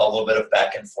have a little bit of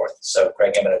back and forth. So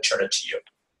Greg, I'm going to turn it to you.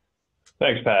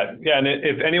 Thanks, Pat. Yeah, and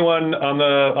if anyone on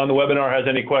the webinar has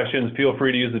any questions, feel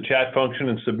free to use the chat function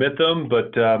and submit them.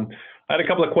 But I had a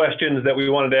couple of questions that we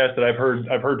wanted to ask that I've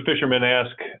heard fishermen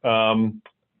ask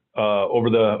over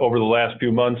the last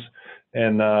few months,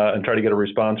 and try to get a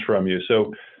response from you.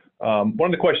 So one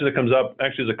of the questions that comes up,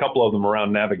 actually, is a couple of them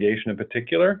around navigation in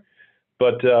particular.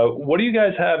 But what do you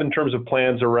guys have in terms of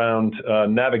plans around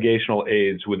navigational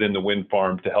aids within the wind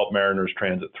farm to help mariners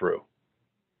transit through?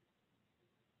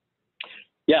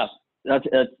 Yeah, that's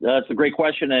a great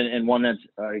question, and one that's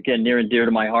again near and dear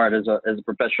to my heart as a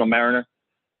professional mariner.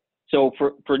 So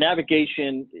for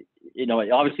navigation, you know,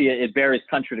 obviously it varies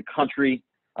country to country.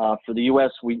 For the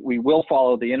U.S., we will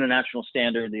follow the international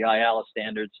standard, the IALA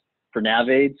standards for nav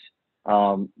aids.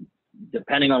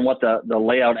 Depending on what the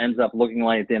layout ends up looking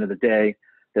like at the end of the day,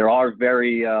 there are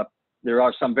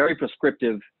some very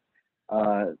prescriptive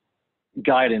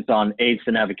guidance on aids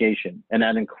to navigation, and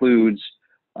that includes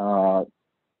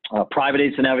private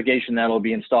aids to navigation that'll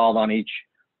be installed on each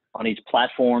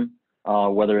platform,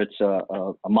 whether it's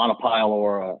a monopile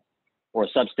or a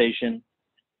substation.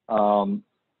 And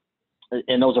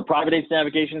those are private aids to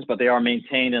navigations, but they are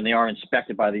maintained and they are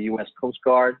inspected by the U.S. Coast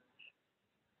Guard.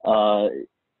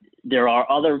 There are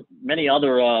many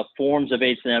other forms of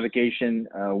aids to navigation.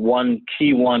 One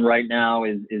key one right now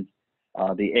is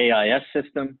the AIS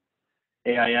system.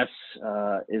 AIS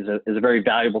is a very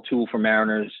valuable tool for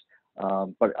mariners,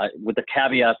 but with the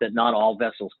caveat that not all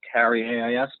vessels carry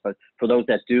AIS, but for those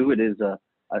that do, it is a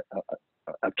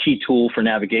key tool for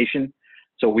navigation.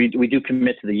 So we do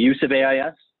commit to the use of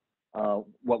AIS.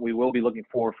 What we will be looking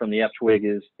for from the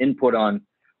F-TWG is input on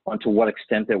to what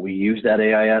extent that we use that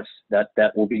AIS.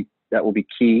 That will be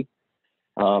key,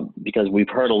 because we've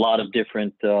heard a lot of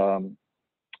different ideas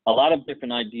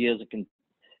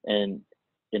and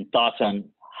thoughts on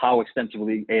how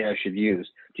extensively AIS should use.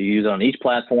 Do you use it on each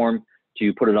platform? Do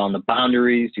you put it on the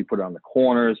boundaries? Do you put it on the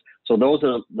corners? So those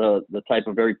are the type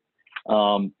of very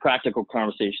practical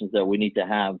conversations that we need to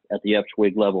have at the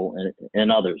F-TWG level,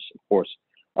 and others, of course.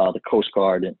 The Coast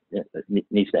Guard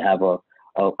needs to have a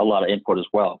lot of input as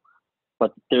well.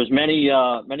 But there's many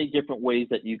different ways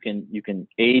that you can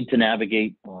aid to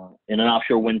navigate in an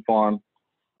offshore wind farm,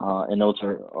 and those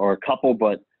are a couple,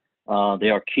 but they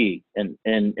are key. And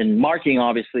marking,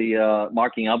 obviously,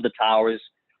 marking of the towers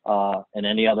and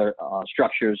any other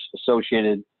structures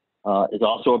associated is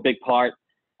also a big part.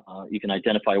 You can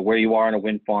identify where you are in a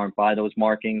wind farm by those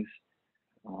markings.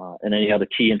 and any other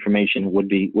key information would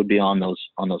be on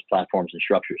those platforms and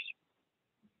structures.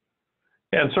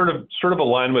 Yeah, and sort of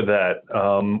aligned with that,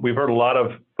 we've heard a lot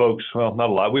of folks, well, not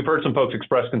a lot, we've heard some folks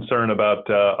express concern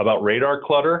about radar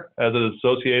clutter as it is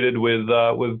associated with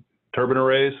turbine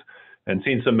arrays, and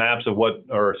seen some maps of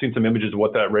seen some images of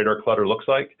what that radar clutter looks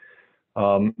like.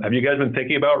 Have you guys been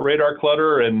thinking about radar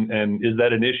clutter, and is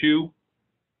that an issue?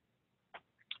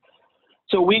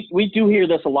 So we do hear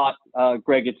this a lot,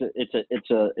 Greg.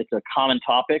 It's a common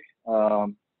topic.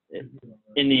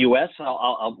 In the U.S.,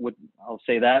 I'll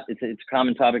say that it's a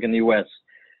common topic in the U.S.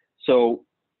 So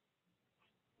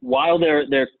while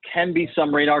there can be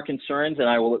some radar concerns, and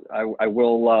I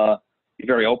will be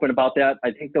very open about that,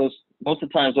 I think most of the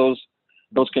times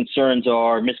those concerns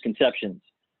are misconceptions.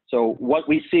 So what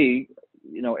we see,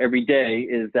 every day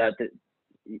is that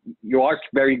you are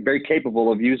very, very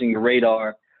capable of using your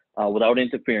radar without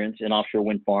interference in offshore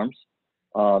wind farms.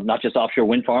 Not just offshore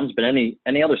wind farms, but any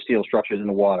other steel structures in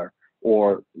the water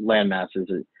or land masses.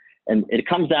 And it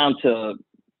comes down to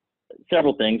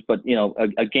several things, but,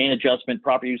 a gain adjustment,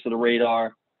 proper use of the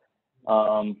radar.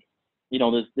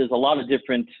 There's a lot of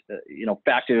different,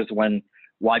 factors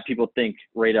why people think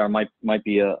radar might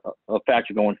be a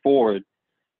factor going forward.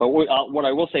 But what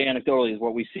I will say anecdotally is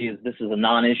what we see is this is a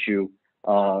non-issue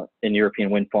in European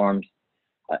wind farms.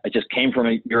 I just came from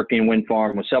a European wind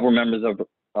farm with several members of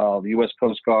the U.S.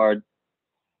 Coast Guard,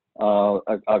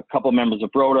 a couple of members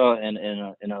of ROTA, and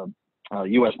a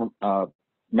U.S.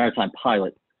 maritime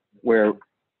pilot, where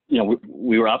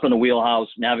we were up in the wheelhouse,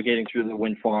 navigating through the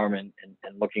wind farm and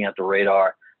looking at the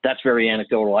radar. That's very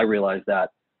anecdotal. I realize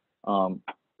that,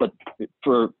 but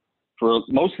for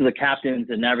most of the captains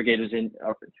and navigators in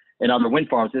other wind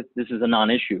farms, this is a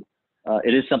non-issue.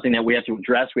 It is something that we have to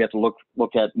address. We have to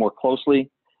look at more closely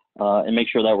and make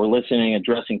sure that we're listening,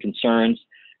 addressing concerns.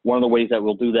 One of the ways that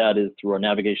we'll do that is through our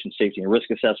navigation safety and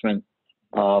risk assessment.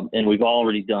 And we've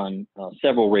already done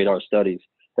several radar studies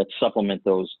that supplement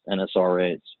those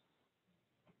NSRAs.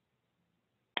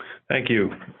 Thank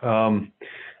you.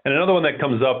 And another one that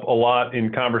comes up a lot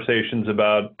in conversations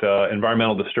about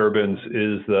environmental disturbance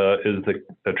is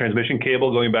the transmission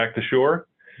cable going back to shore,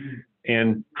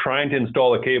 and trying to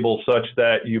install a cable such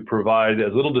that you provide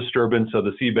as little disturbance of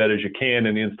the seabed as you can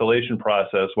in the installation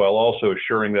process, while also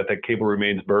assuring that that cable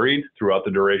remains buried throughout the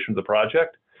duration of the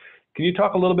project. Can you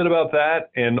talk a little bit about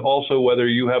that, and also whether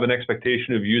you have an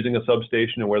expectation of using a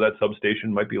substation and where that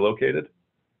substation might be located?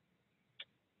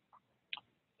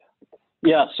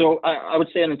 Yeah, so I would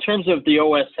say in terms of the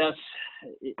OSS,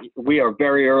 we are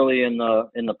very early in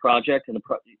the project, and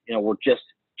we're just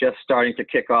starting to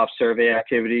kick off survey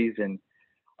activities and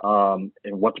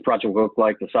what the project will look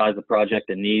like, the size of the project,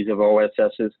 the needs of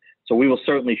OSSs. So we will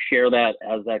certainly share that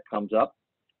as that comes up,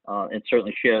 and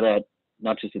certainly share that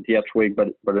not just at the F-TWG,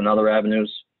 but in other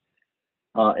avenues.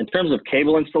 In terms of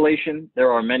cable installation,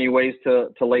 there are many ways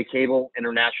to lay cable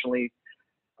internationally.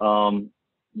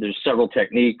 There's several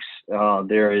techniques.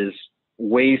 There is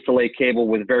ways to lay cable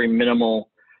with very minimal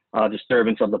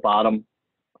disturbance of the bottom.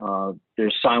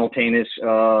 There's simultaneous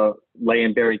lay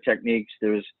and bury techniques.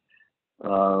 There's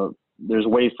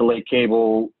ways to lay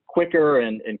cable quicker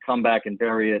and come back and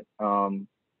bury it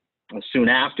soon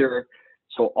after.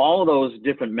 So all of those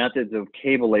different methods of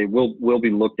cable lay will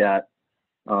be looked at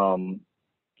with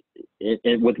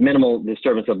minimal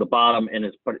disturbance of the bottom,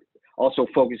 but also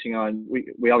focusing on,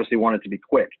 we obviously want it to be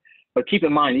quick. But keep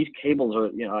in mind, these cables are,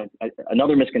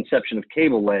 another misconception of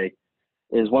cable lay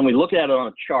is when we look at it on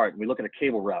a chart, we look at a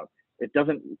cable route, it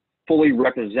doesn't fully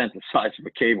represent the size of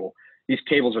a cable. These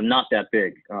cables are not that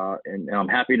big. And I'm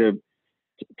happy to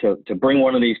bring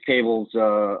one of these cables,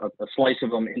 a slice of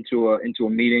them into a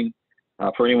meeting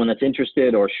for anyone that's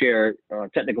interested, or share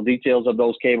technical details of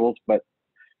those cables, but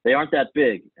they aren't that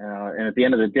big. And at the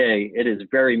end of the day, it is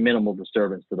very minimal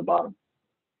disturbance to the bottom.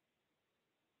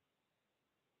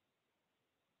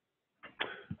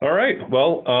 All right.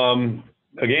 Well,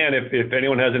 again, if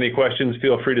anyone has any questions,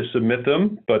 feel free to submit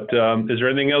them. But is there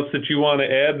anything else that you want to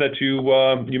add that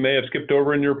you may have skipped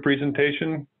over in your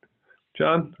presentation,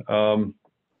 John,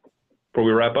 before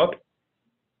we wrap up?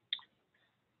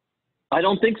 I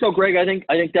don't think so, Greg. I think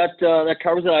that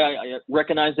covers it. I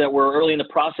recognize that we're early in the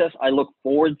process. I look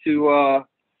forward to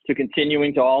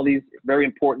continuing to all these very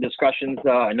important discussions.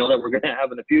 I know that we're going to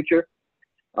have in the future,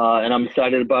 and I'm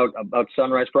excited about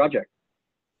Sunrise Project.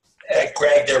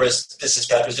 Greg, this is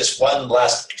Pat. There's just one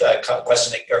last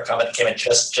question or comment that came in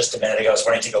just a minute ago. I was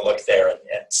wanting to go look there and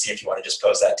see if you want to just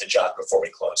pose that to John before we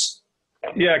close.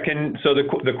 Yeah, so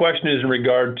the question is in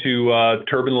regard to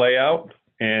turbine layout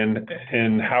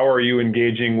and how are you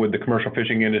engaging with the commercial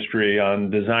fishing industry on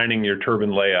designing your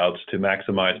turbine layouts to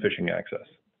maximize fishing access?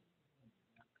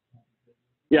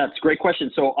 Yeah, it's a great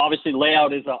question. So obviously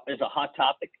layout is a hot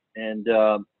topic, and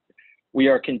we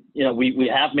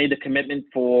have made the commitment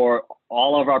for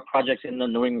all of our projects in the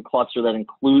New England cluster that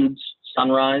includes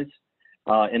Sunrise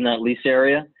in that lease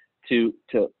area to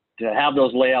have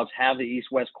those layouts have the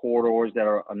east-west corridors that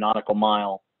are a nautical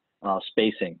mile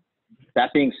spacing.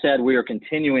 That being said, we are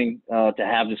continuing to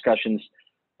have discussions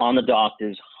on the dock.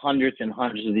 There's hundreds and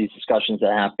hundreds of these discussions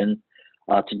that happen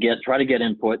to try to get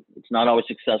input. It's not always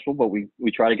successful, but we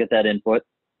try to get that input.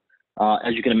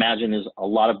 As you can imagine, there's a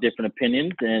lot of different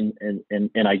opinions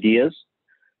and ideas.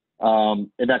 And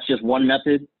that's just one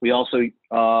method. We also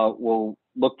will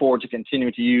look forward to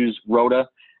continuing to use ROTA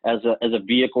as a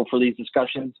vehicle for these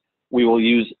discussions. We will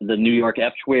use the New York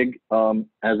F-TWG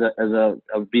as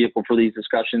a vehicle for these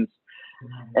discussions.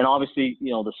 And obviously,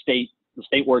 the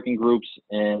state working groups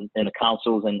and the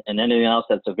councils and anything else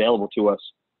that's available to us.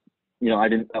 I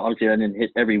didn't hit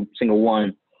every single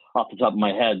one off the top of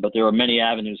my head, but there are many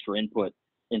avenues for input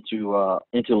into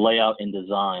layout and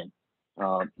design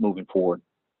moving forward.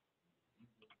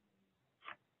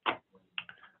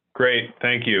 Great,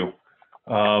 thank you.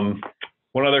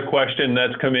 One other question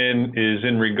that's come in is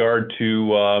in regard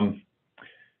to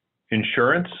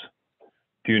insurance.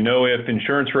 Do you know if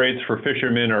insurance rates for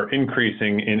fishermen are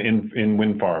increasing in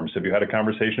wind farms? Have you had a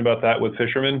conversation about that with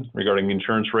fishermen regarding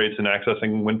insurance rates and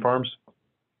accessing wind farms?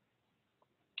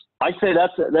 I'd say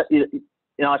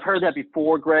I've heard that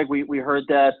before, Greg. We heard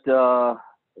that,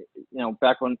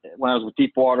 back when I was with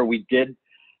Deepwater, we did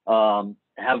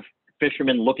have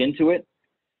fishermen look into it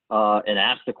and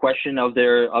ask the question of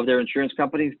their insurance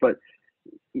companies. But,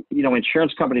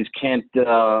 insurance companies can't,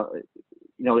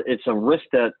 it's a risk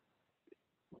that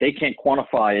they can't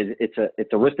quantify.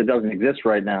 It's a risk that doesn't exist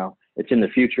right now. It's in the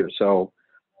future. So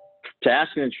to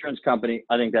ask an insurance company,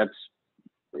 I think that's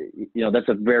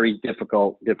a very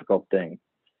difficult thing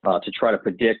to try to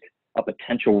predict a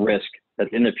potential risk that's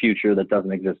in the future that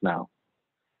doesn't exist now.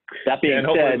 That being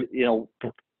said,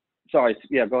 sorry,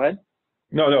 yeah, go ahead.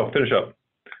 No, finish up.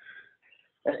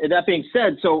 That being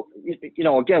said, so,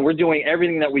 again, we're doing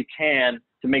everything that we can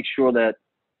to make sure that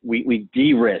we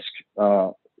de-risk,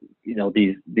 the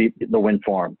wind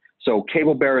farm. So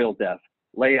cable burial depth,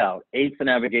 layout, aids to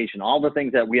navigation, all the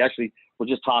things that we actually were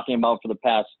just talking about for the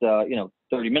past,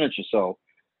 30 minutes or so,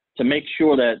 to make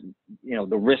sure that,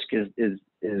 the risk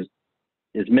is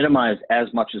minimized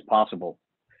as much as possible.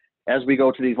 As we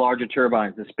go to these larger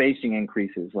turbines, the spacing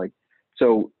increases,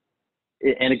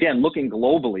 and again, looking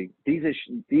globally, these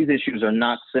issues are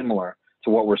not similar to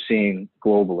what we're seeing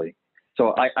globally.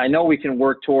 So I know we can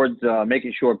work towards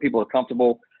making sure people are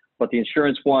comfortable, but the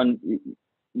insurance one,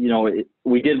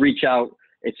 we did reach out.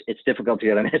 It's difficult to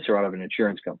get an answer out of an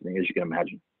insurance company, as you can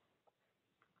imagine.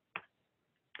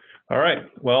 All right.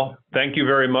 Well, thank you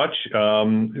very much.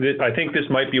 I think this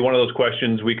might be one of those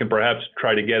questions we can perhaps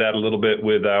try to get at a little bit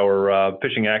with our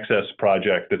fishing access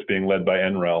project that's being led by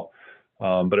NREL.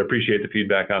 But I appreciate the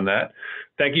feedback on that.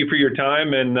 Thank you for your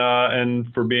time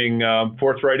and for being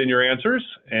forthright in your answers.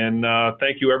 And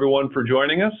thank you everyone for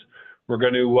joining us. We're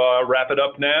going to wrap it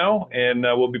up now, and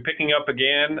we'll be picking up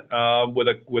again with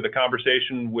a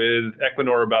conversation with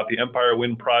Equinor about the Empire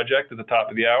Wind project at the top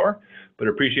of the hour. But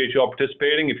I appreciate you all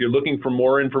participating. If you're looking for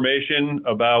more information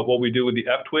about what we do with the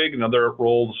F-TWG and other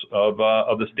roles of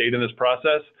the state in this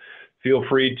process, feel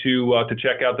free to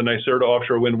check out the NYSERDA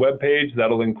Offshore Wind webpage.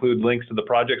 That'll include links to the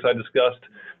projects I discussed,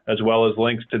 as well as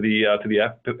links to the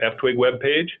F-TWG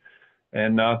webpage.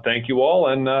 And thank you all,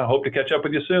 and hope to catch up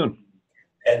with you soon.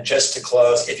 And just to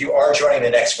close, if you are joining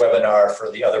the next webinar for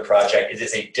the other project, it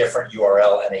is a different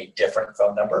URL and a different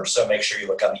phone number. So make sure you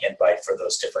look on the invite for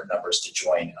those different numbers to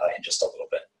join in just a little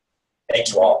bit.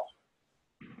 Thank you all.